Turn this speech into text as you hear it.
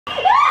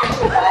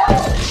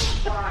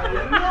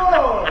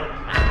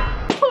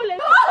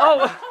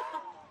Oh!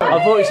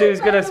 I thought she was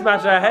gonna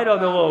smash her head on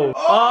the wall.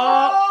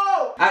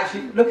 Oh!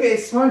 Actually, look at it,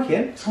 it's smoking.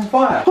 It's on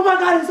fire. Oh my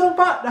god, it's on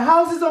fire. The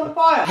house is on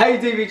fire. Hey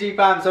DVG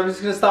fam, so I'm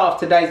just going to start off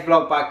today's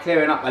vlog by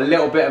clearing up a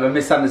little bit of a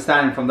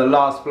misunderstanding from the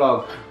last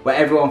vlog where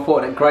everyone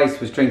thought that Grace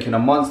was drinking a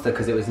Monster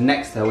because it was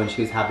next to her when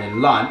she was having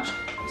lunch.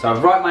 So I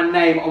wrote my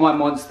name on my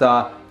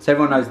Monster so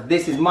everyone knows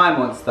this is my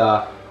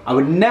Monster. I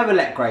would never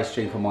let Grace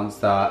drink a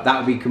Monster. That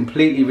would be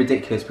completely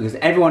ridiculous because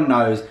everyone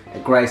knows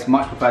that Grace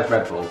much prefers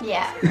Red Bull.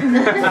 Yeah.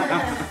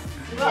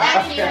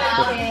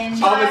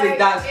 Obviously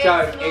that's a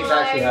joke, it's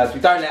actually hers. We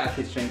don't let our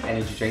kids drink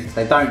energy drinks,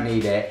 they don't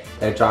need it,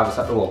 they'll drive us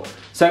up the wall.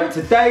 So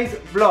today's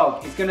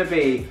vlog is going to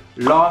be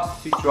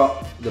last to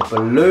drop the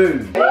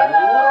balloon.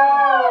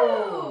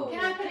 Whoa! Can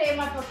I put it in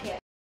my pocket?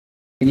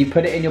 Can you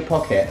put it in your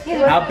pocket?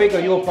 Yeah, how big are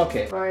your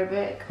pockets? Very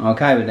big.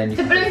 Okay, but then you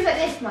The balloon's like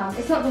this, Mum.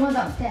 It's not the ones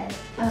upstairs.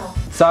 Oh.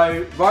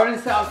 So, Roland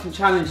set up some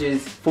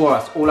challenges for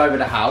us all over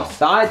the house.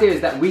 The idea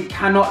is that we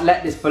cannot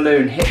let this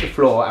balloon hit the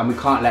floor and we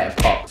can't let it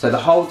pop. So the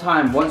whole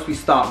time, once we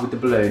start with the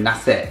balloon,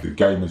 that's it. The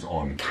game is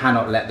on.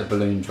 Cannot let the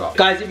balloon drop.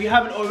 Guys, if you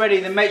haven't already,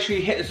 then make sure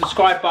you hit the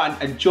subscribe button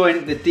and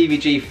join the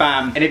DVG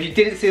fam. And if you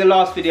didn't see the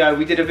last video,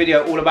 we did a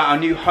video all about our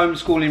new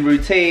homeschooling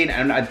routine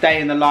and a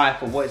day in the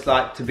life of what it's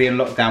like to be in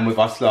lockdown with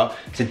us lot.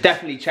 So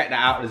definitely check that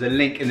out. There's a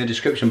link in the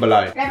description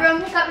below.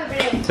 Everyone pick up your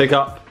balloons. Pick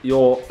up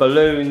your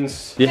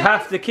balloons. You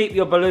have to keep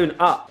your balloon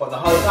up. What, the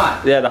whole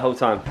time? Yeah, the whole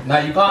time. No,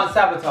 you can't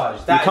sabotage.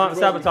 You can't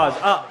sabotage.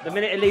 Up. The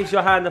minute it leaves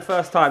your hand the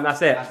first time,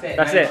 that's it. That's it.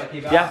 That's No, it.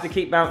 You have to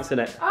keep bouncing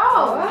it.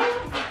 Oh.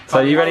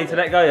 So you ready to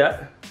let go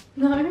yet?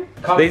 No.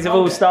 These have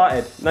all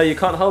started. No, you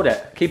can't hold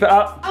it. Keep it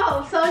up.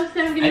 Oh, so I'm just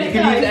going to And you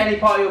can use any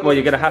part of your... Well,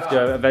 you're going to have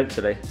to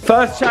eventually.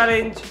 First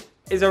challenge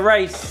is a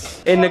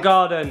race in the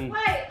garden.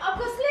 Wait, I've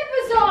got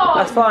slippers on.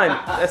 That's fine.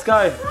 Let's go.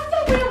 I'm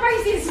not going to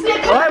race in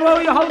slippers. Alright,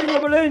 well, you're holding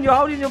your balloon. You're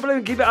holding your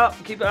balloon. Keep it up.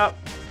 Keep it up.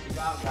 Keep it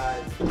up,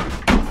 guys.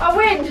 I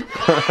win.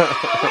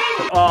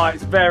 Oh,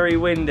 it's very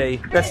windy.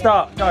 Let's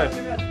start. Go.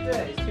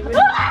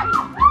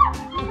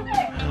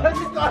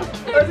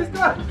 Where's this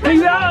guy?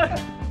 Keep it up.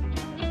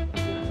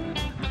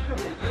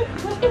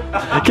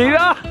 Keep it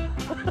up.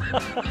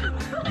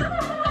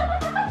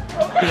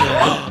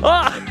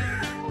 Oh.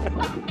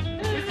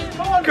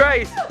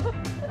 Grace.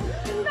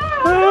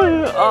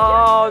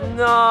 Oh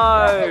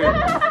no.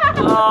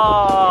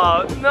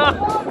 Oh no.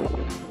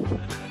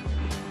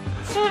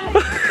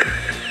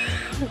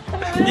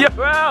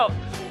 You're out.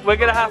 We're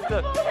gonna have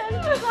to.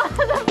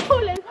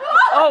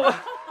 Oh.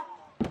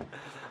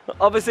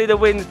 Obviously the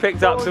wind's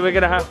picked up, so we're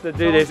gonna have to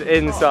do this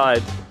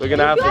inside. We're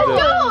gonna have to do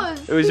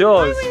it. It was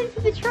yours. I went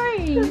for the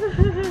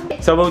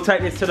train. So we'll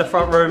take this to the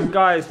front room.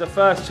 Guys, the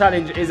first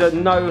challenge is a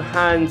no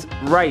hands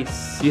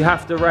race. You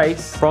have to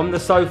race from the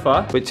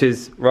sofa, which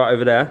is right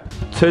over there,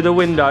 to the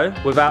window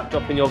without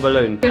dropping your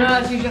balloon. You're not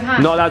allowed to use your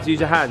hands. Not allowed to use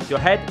your hands. Your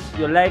head,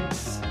 your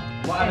legs.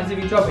 What happens if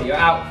you drop it? You're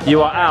out.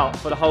 You are out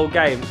for the whole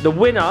game. The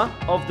winner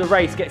of the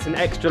race gets an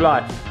extra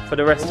life for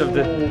the rest of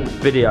the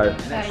video.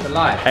 An extra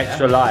life.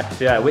 Extra life,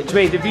 yeah. Which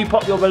means if you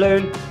pop your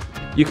balloon,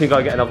 you can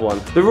go get another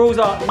one. The rules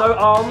are no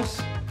arms,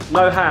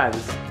 no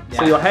hands. Yeah.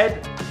 So your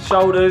head,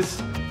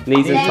 shoulders,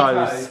 knees and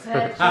toes.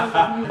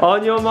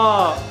 On your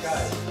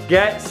marks,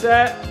 get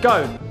set,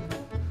 go.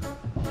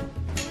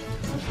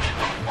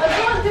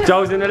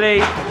 Joel's in the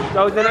lead.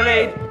 Joel's in the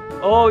lead.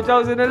 Oh,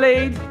 Joel's in the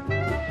lead.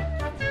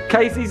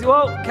 Casey's,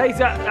 well, Casey,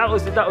 that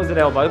was an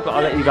elbow, but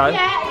I'll let you go.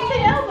 Yeah, it's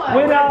an elbow.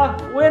 Winner,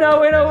 winner,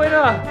 winner,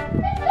 winner.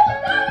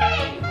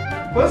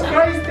 What's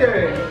Grace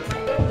doing?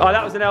 Oh,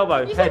 that was an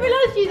elbow. You said we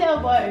allowed to use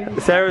elbow.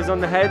 Sarah's on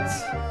the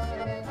heads.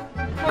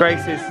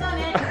 Grace is.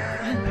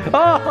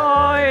 Oh,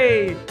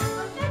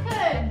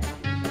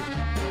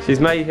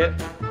 she's made it.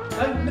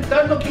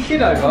 Don't knock your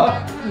kid over.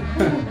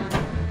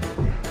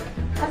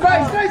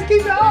 Grace,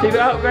 keep it up. Keep it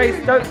up,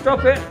 Grace. Don't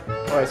drop it.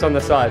 Oh, it's on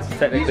the sides,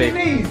 technically. Use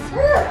your knees.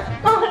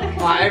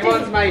 Right,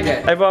 everyone's made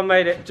it. Everyone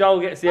made it. Joel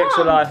gets the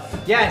extra life.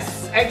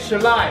 Yes, extra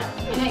life.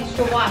 An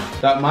extra one.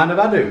 Don't mind if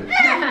I do.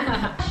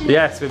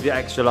 Yes, with your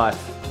extra life.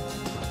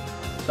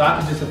 So I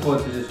can just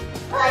afford to just...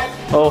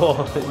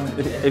 Oh,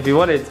 if you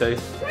wanted to.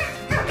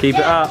 Keep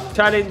it up.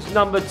 Challenge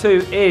number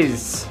 2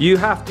 is you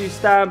have to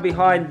stand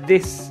behind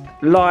this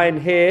line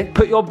here,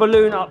 put your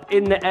balloon up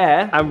in the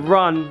air and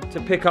run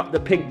to pick up the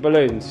pink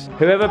balloons.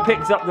 Whoever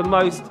picks up the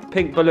most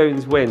pink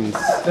balloons wins.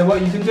 So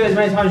what, you can do as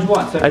many times as you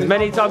want? So as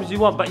many times as you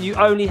want, but you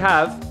only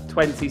have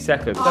 20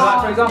 seconds. So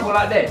like, for example,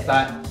 like this,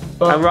 like...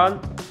 And run,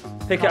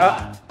 pick it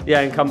up, yeah,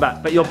 and come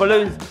back. But your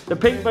balloons, the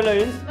pink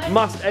balloons,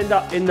 must end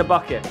up in the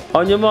bucket.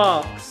 On your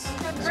marks.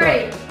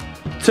 3,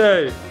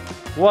 2,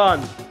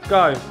 1,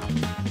 go.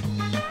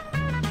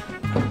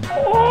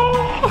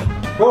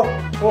 Oh.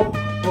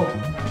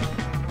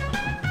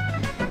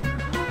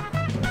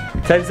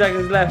 10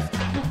 seconds left.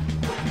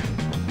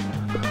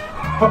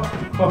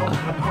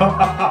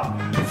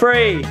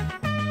 3,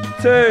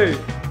 2,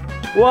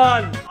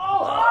 1.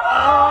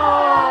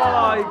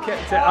 Oh, he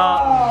kept it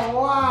up.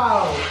 Oh,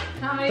 wow.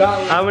 how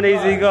many? How many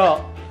has he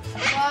got?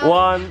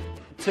 1,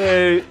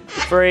 2,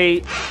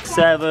 3,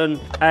 7,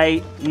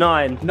 8,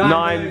 9.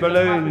 9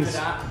 balloons.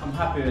 I'm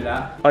happy with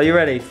that. Are you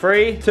ready?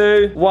 3,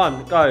 2,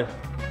 1, go.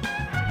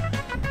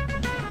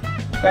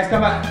 Let's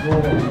come back.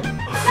 Go,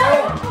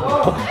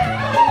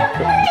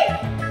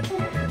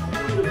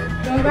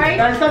 Grace.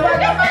 Guys, come back,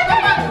 come back, come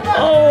back, come back.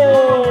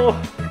 Oh!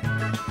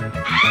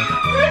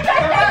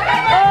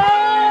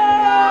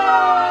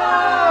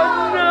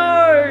 Oh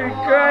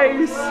no,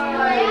 Grace!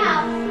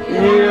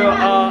 You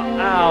are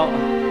out.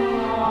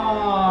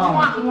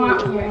 So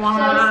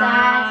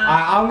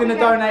sad. I'm gonna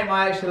donate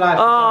my extra life.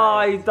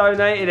 Oh, you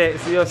donated it,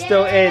 so you're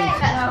still in.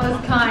 That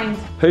was kind.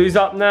 Who's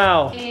up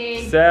now?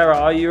 Me. Sarah,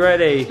 are you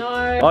ready?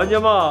 No. On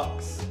your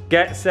marks,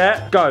 get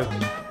set, go.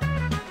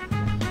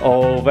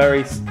 Oh,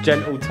 very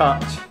gentle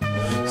touch.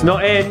 It's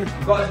not in.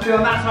 You've got to be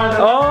on that side of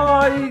the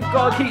Oh, you've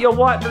got to keep your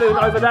white balloon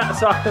over that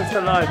side of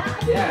the line.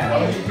 Yeah, I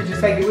mean, you could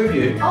just take it with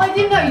you. Oh, I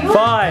didn't know you.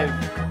 5,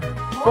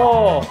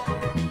 4,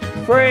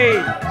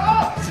 3.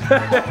 Oh,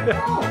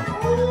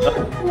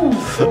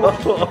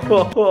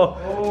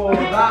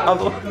 that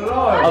was close.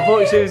 I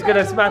thought she was going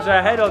to smash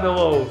her head on the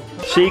wall.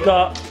 She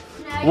got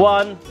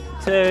 1,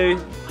 2,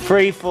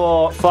 3,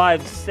 4,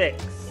 5,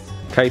 6.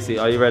 Casey,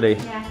 are you ready?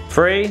 Yeah.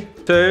 3,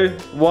 2,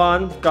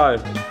 1, go.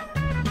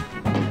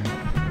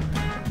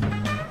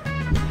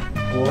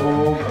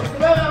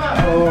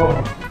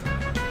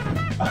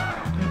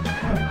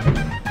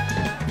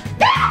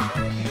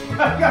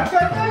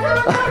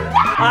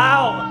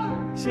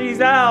 Out! She's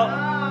out!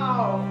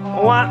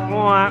 Wah,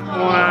 wah,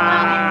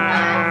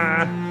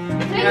 wah.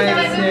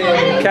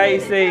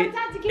 Casey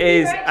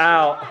is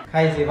out.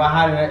 Casey, if I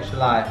had an extra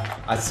life,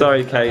 I'd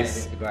Sorry, donate Case.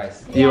 this to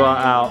Grace. You are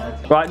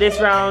out. Right, this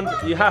round,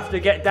 you have to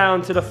get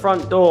down to the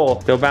front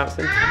door. Still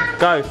bouncing?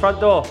 Go,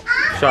 front door.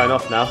 Showing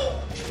off now.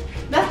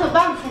 That's not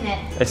bouncing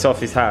it. It's off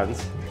his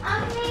hands.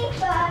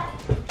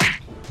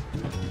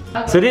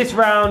 So this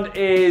round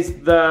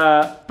is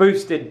the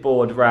boosted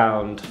board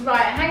round. Right,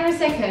 hang on a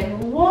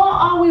second. What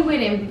are we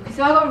winning?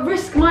 So I've got to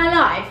risk my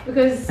life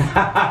because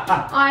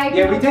I.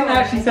 Yeah, we didn't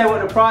actually say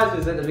what the prize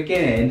was at the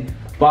beginning,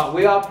 but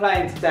we are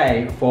playing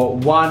today for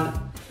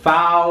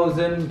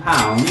 £1,000.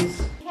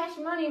 Cash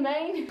money,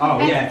 man. Oh,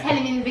 yeah. Tell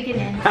him in the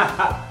beginning.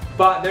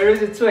 But there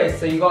is a twist,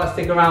 so you got to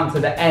stick around to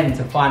the end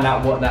to find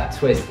out what that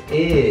twist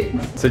is.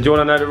 So do you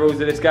want to know the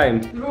rules of this game?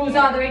 The rules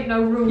are there ain't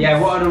no rules. Yeah,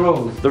 what are the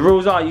rules? The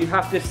rules are you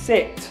have to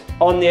sit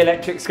on the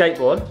electric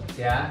skateboard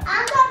Yeah.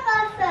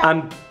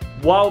 and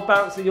while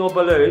bouncing your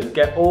balloon,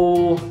 get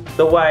all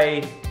the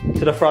way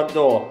to the front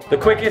door. The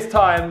quickest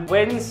time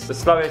wins, the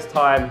slowest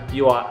time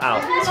you are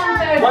out.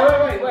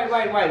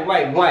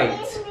 Wait.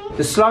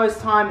 The slowest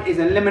time is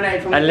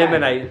eliminated from the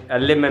game.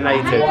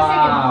 Eliminated.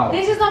 Wow.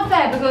 This is not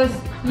fair because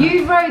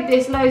you've rode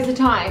this loads of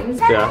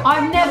times. Yeah.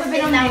 I've never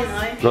been on this.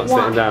 Not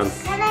sitting down.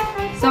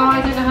 So I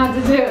don't know how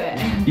to do it.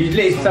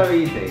 It's so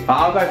easy. But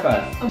I'll go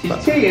first.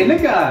 She's cheating,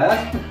 look at her.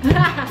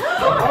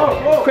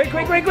 Quick. Oh,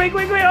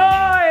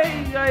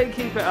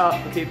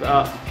 keep it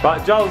up.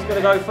 Right, Joel's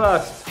gonna go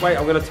first. Wait,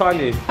 I'm gonna time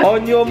you.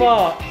 On your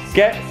mark,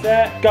 get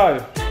set,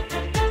 go.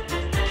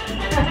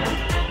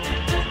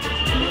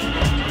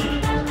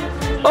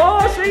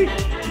 Oh, see?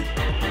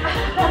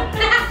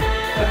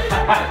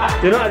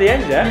 You're not at the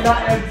end yet.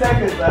 Not 10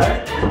 seconds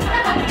though.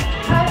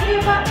 How do you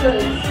do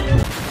backwards?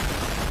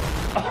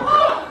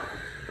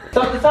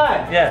 Stop the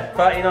time. Yeah,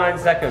 39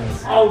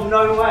 seconds. Oh,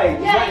 no way.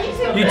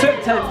 Yeah, You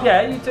took 10,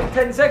 yeah, you took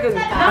 10 seconds.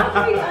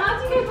 How do you go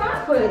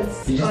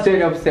backwards? You just do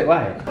the opposite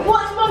way.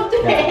 Watch Mum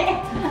do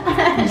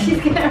it.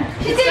 She's doing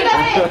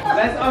it.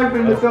 Let's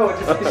open the door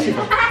just because she...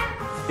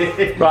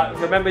 Right,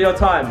 remember your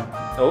time.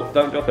 Oh,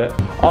 don't drop it.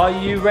 Are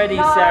you ready,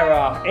 No.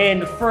 Sarah?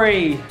 In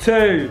 3,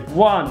 2,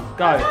 1,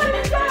 go.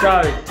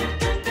 Go.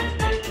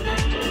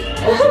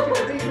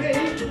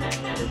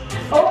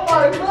 Oh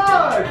my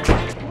god!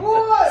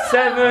 What?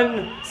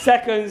 7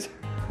 seconds.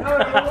 No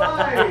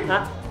way!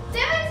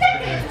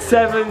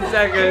 7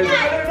 seconds.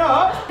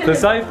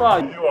 So far,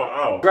 You are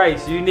out.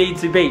 Grace, you need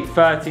to beat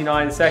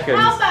 39 seconds.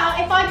 How about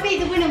if I beat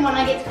the winning one,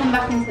 I get to come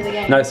back into the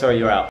game? No, sorry,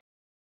 you're out.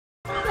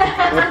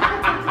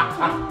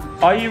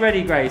 Are you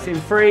ready, Grace? In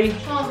 3,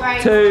 Come on,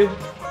 Grace. 2,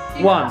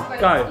 1,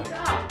 go.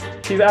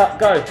 Keep it up,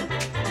 go.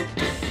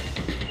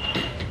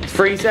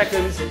 3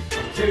 seconds.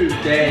 2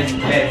 days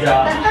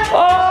later.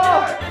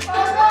 Oh!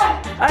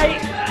 8.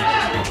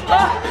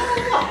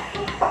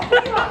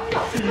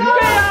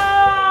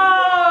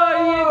 Oh,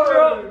 you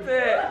dropped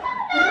it.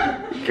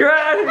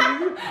 Grace.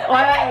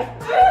 I'm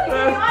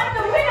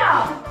the winner.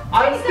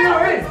 I'm still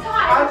in.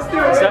 I'm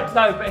still in. So,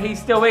 no, but he's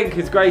still in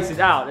because Grace is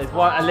out. There's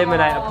one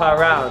eliminator per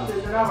round.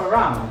 There's another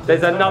round.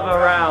 There's another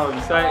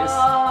round, so it's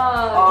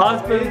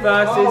husband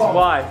versus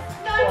wife.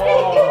 No,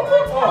 please give me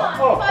one chance.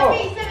 If I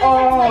beat 7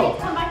 seconds, I get to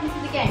come back into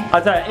the game. I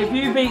tell you, if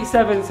you beat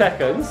 7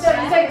 seconds,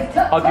 7 seconds.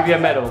 I'll give you a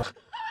medal.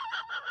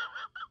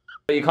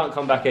 But you can't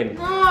come back in.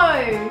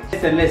 No.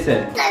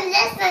 Listen.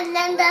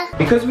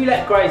 Because we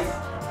let Grace,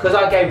 because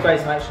I gave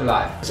Grace my extra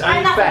life, it's only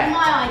And that fair. was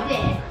my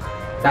idea.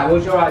 That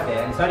was your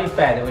idea, and it's only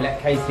fair that we let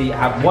Casey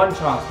have one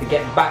chance to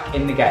get back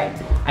in the game.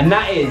 And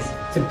that is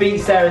to beat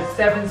Sarah's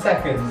 7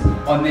 seconds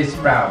on this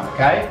round,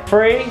 okay?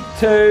 3,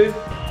 2,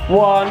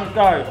 1,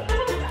 go.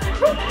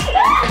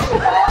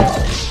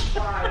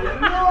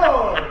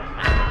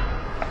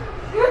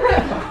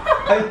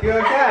 Are you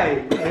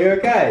okay? Are you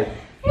okay?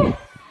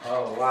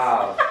 Oh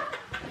wow.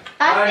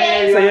 I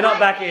think. So you're not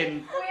back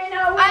in.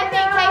 I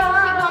think Casey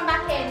should go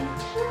back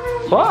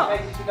in. What?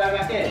 Casey should go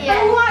back in?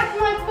 Yeah. What's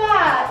my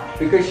back?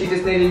 Because she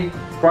just nearly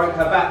broke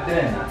her back doing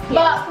that.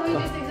 But can we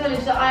just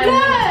acknowledge that I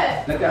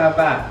am? Look at her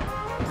back.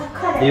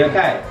 Are you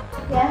okay?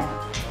 Yeah.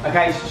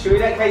 Okay, should we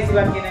let Casey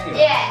back in anyway?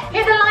 Yeah.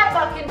 Hit the like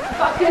button.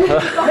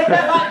 Hit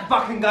that like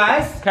button,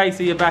 guys.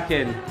 Casey, you're back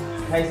in.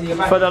 Casey, you're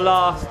back For the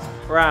last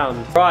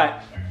round.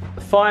 Right,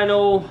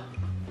 final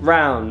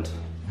round.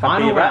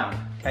 Happy you're back?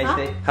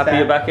 Casey. Happy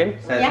you're back in?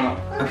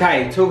 Yeah.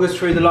 Okay, talk us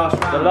through the last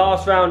round. The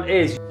last round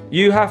is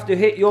you have to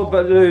hit your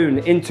balloon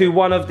into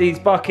one of these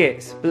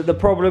buckets. But the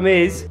problem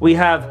is we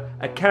have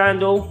a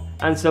candle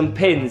and some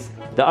pins.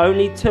 The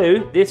only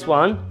two, this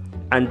one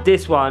and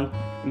this one,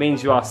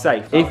 means you are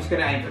safe. So I'm just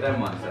going to aim for them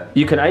ones then.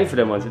 You can aim for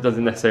them ones, it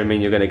doesn't necessarily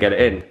mean you're going to get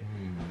it in.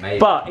 Maybe.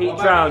 But each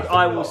What about round if it hits the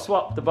I floor? will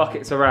swap the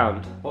buckets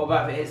around. What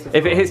about if it hits the floor?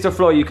 If it hits the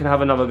floor, you can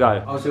have another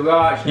go. Oh, so we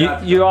are actually allowed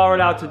to You are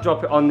allowed to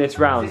drop it on this Is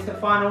round. this the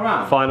final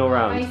round? Final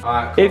round.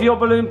 Alright, cool. If your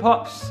balloon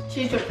pops,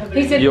 He said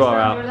You this are round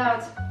out. you're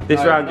allowed. this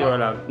Oh, round no. you're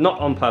allowed. Not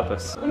on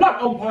purpose.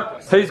 Not on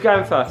purpose. Who's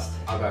going first?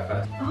 I'll go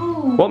first.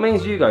 Oh. What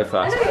means you go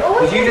first?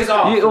 Because you just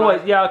asked. You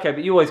always, yeah, okay,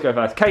 but you always go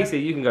first. Casey,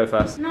 you can go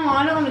first. No,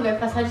 I don't want to go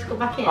first. I just got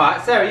back in.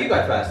 Alright, Sarah, you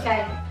go first.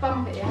 Okay,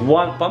 bump it, yeah.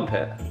 One, bump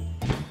it.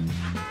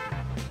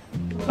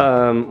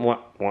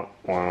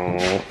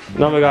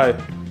 Another go.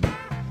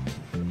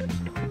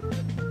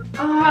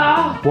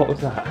 Ah. What was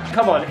that?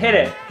 Come on, hit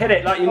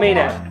it like you mean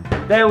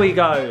it. There we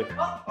go.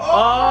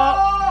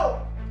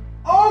 Oh!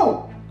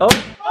 Oh!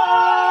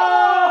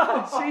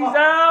 Oh, she's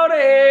out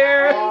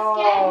here.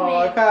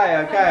 Oh,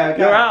 okay.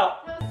 You're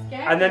out. That was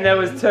scary. And then there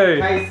was two.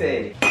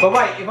 Casey. But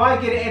wait, if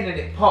I get it in and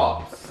it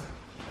pops,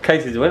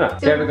 Casey's the winner.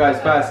 whoever goes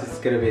first is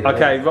going to be the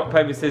Okay, winner. rock,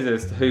 paper,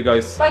 scissors. Who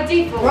goes? By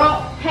default,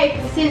 rock,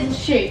 paper, scissors,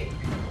 shoot.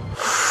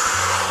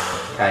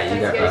 Okay,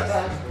 you go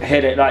first.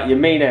 Hit it like you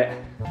mean it.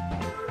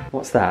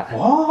 What's that?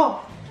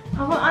 What?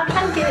 I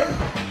can get it.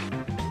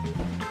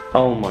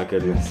 Oh my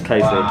goodness,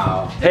 Casey.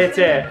 Wow. Hit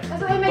it.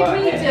 That's what they Well,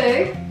 make me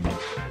yeah. do.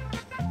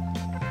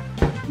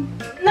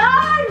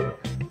 No!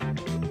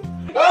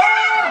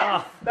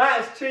 Ah, That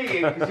is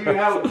cheating because you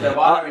helped her, but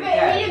I don't really But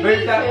care. you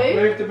didn't mean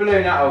to. Move the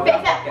balloon out of But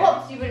if that that bucket.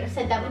 pops, you wouldn't have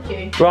said that, would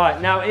you?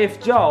 Right, now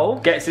if Joel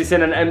gets this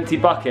in an empty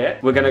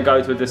bucket, we're going to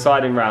go to a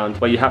deciding round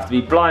where you have to be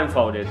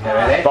blindfolded.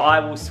 Ready? But I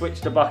will switch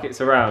the buckets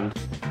around.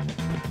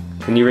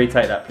 Can you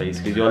retake that please?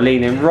 Because you're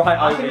leaning right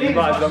I over can it. lean You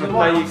might as as much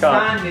well. as I No, want. you I'm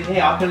can't. standing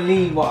here, I can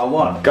lean what I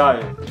want.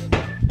 Go.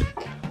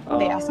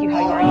 They ask you how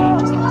you are, you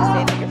just have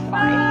to say that you're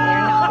fine.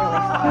 They're not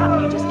really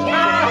fine. You just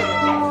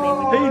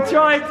can't get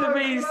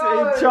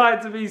He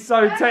tried to be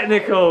so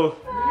technical.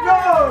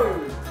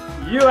 No!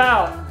 You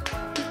out.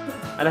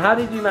 And how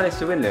did you manage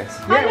to win this?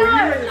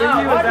 Yeah, If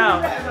you was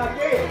out.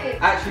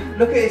 Actually,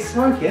 look at it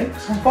smoking.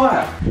 It's on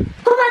fire.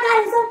 Oh my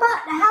god, it's on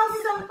fire! The house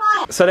is on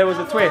fire! So there was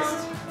a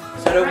twist.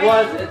 So there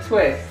was a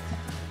twist.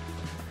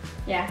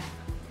 Yeah,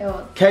 it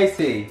was.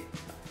 Casey,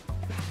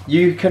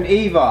 you can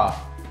either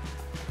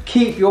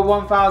keep your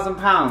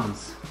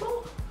 £1,000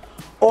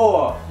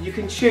 or you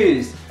can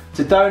choose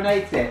to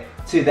donate it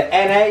to the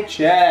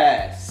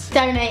NHS.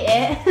 Donate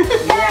it.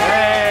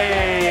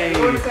 Hey! I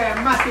want to say a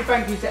massive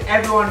thank you to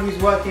everyone who's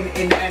working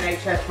in the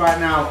NHS right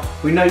now.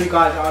 We know you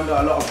guys are under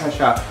a lot of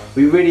pressure.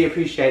 We really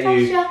appreciate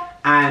you. Pressure.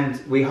 And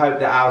we hope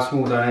that our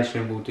small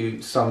donation will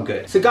do some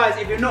good. So guys,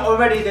 if you're not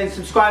already, then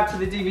subscribe to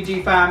the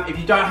DVG fam. If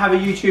you don't have a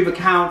YouTube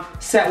account,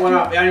 set one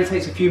up. It only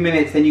takes a few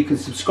minutes. Then you can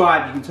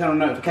subscribe, you can turn on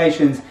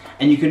notifications,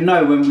 and you can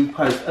know when we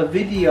post a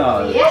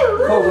video. Yeah.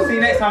 Cool, we'll see you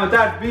next time with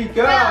Dad, Be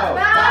Girl.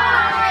 Bye.